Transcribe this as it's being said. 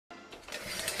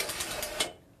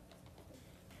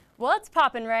What's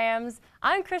poppin', Rams?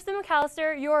 I'm Krista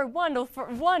McAllister, your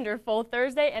wonderful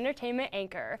Thursday entertainment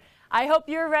anchor. I hope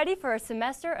you're ready for a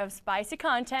semester of spicy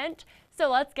content,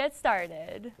 so let's get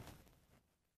started.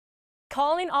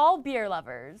 Calling all beer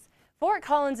lovers. Fort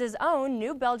Collins' own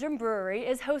New Belgium Brewery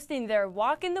is hosting their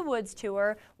Walk in the Woods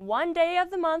tour one day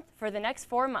of the month for the next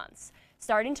 4 months.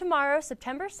 Starting tomorrow,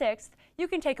 September 6th, you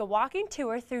can take a walking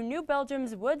tour through New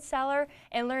Belgium's wood cellar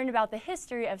and learn about the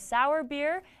history of sour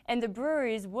beer and the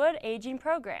brewery's wood aging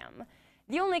program.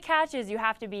 The only catch is you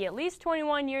have to be at least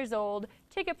 21 years old,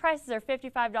 ticket prices are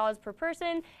 $55 per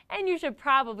person, and you should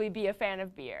probably be a fan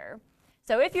of beer.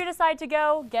 So if you decide to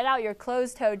go, get out your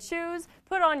closed-toed shoes,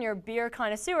 put on your beer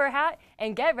connoisseur hat,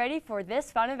 and get ready for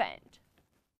this fun event.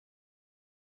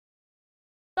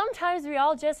 Sometimes we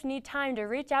all just need time to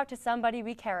reach out to somebody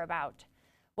we care about.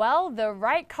 Well, the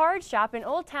Right Card shop in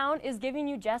Old Town is giving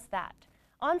you just that.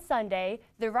 On Sunday,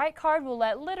 the Right Card will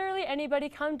let literally anybody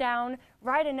come down,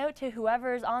 write a note to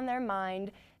whoever is on their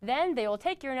mind, then they will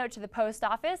take your note to the post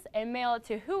office and mail it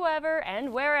to whoever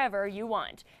and wherever you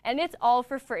want, and it's all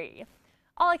for free.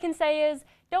 All I can say is,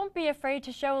 don't be afraid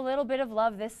to show a little bit of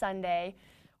love this Sunday.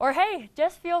 Or hey,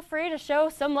 just feel free to show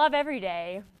some love every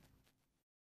day.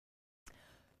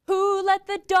 Who let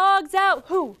the dogs out?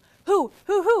 Who?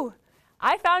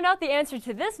 I found out the answer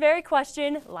to this very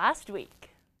question last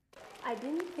week. I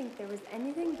didn't think there was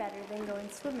anything better than going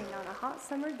swimming on a hot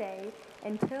summer day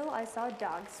until I saw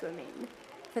dogs swimming.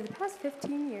 For the past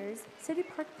 15 years, City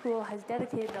Park Pool has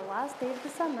dedicated the last day of the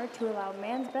summer to allow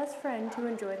man's best friend to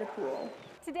enjoy the pool.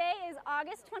 Today is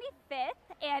August 25th,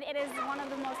 and it is one of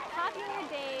the most popular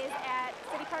days at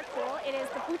City Park Pool. It is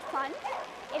the Pooch Plunge.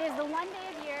 It is the one day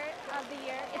of the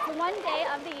year. It's the one day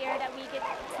of the year that we get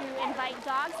to invite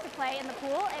dogs to play in the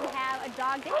pool and have a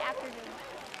dog day afternoon.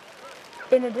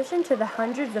 In addition to the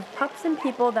hundreds of pups and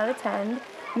people that attend,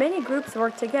 many groups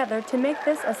work together to make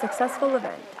this a successful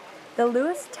event. The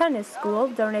Lewis Tennis School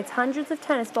donates hundreds of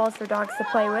tennis balls for dogs to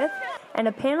play with, and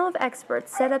a panel of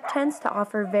experts set up tents to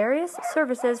offer various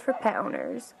services for pet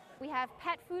owners. We have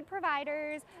pet food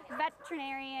providers,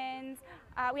 veterinarians,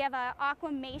 we have an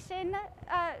aquamation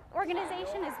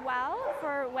organization as well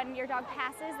for when your dog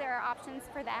passes, there are options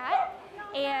for that.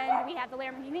 And we have the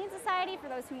Larimer Humane Society for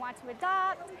those who want to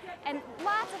adopt, and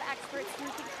lots of experts who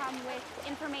can come with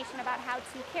information about how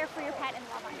to care for your pet and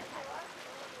love on your pet.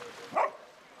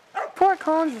 Fort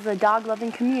Collins is a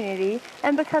dog-loving community,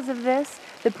 and because of this,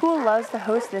 the pool loves to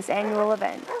host this annual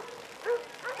event.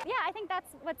 Yeah, I think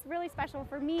that's what's really special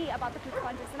for me about the Pooch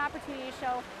Plunge. It's an opportunity to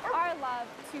show our love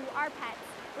to our pets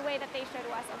the way that they show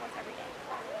to us almost every day.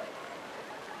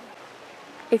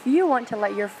 If you want to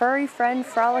let your furry friend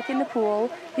frolic in the pool,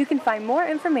 you can find more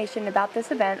information about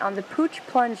this event on the Pooch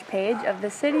Plunge page of the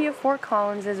City of Fort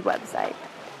Collins' website.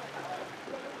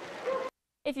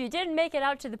 If you didn't make it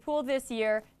out to the pool this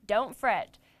year, don't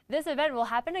fret. This event will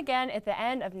happen again at the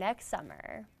end of next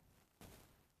summer.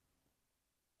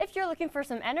 If you're looking for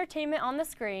some entertainment on the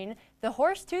screen, the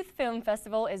Horsetooth Film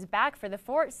Festival is back for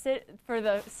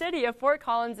the City of Fort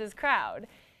Collins' crowd.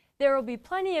 There will be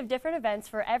plenty of different events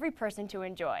for every person to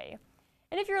enjoy.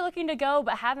 And if you're looking to go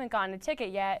but haven't gotten a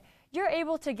ticket yet,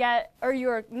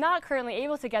 you're not currently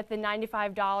able to get the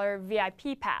 $95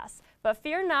 VIP pass. But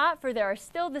fear not, for there are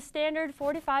still the standard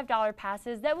 $45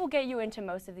 passes that will get you into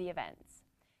most of the events.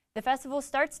 The festival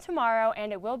starts tomorrow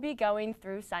and it will be going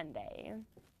through Sunday.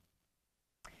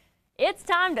 It's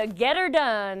time to get her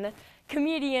done.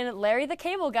 Comedian Larry the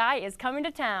Cable Guy is coming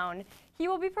to town. He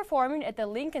will be performing at the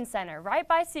Lincoln Center right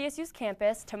by CSU's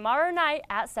campus tomorrow night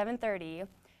at 7:30.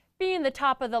 Being the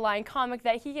top-of-the-line comic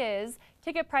that he is,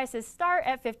 ticket prices start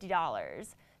at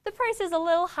 $50. The price is a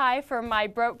little high for my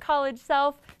broke college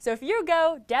self, so if you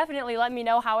go, definitely let me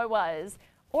know how it was.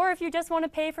 Or if you just want to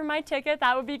pay for my ticket,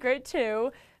 that would be great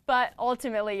too, but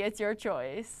ultimately it's your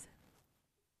choice.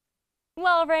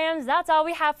 Well, Rams, that's all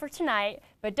we have for tonight,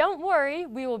 but don't worry,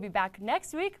 we will be back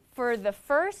next week for the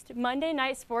first Monday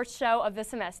night sports show of the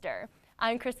semester.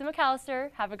 I'm Krista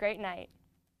McAllister. Have a great night.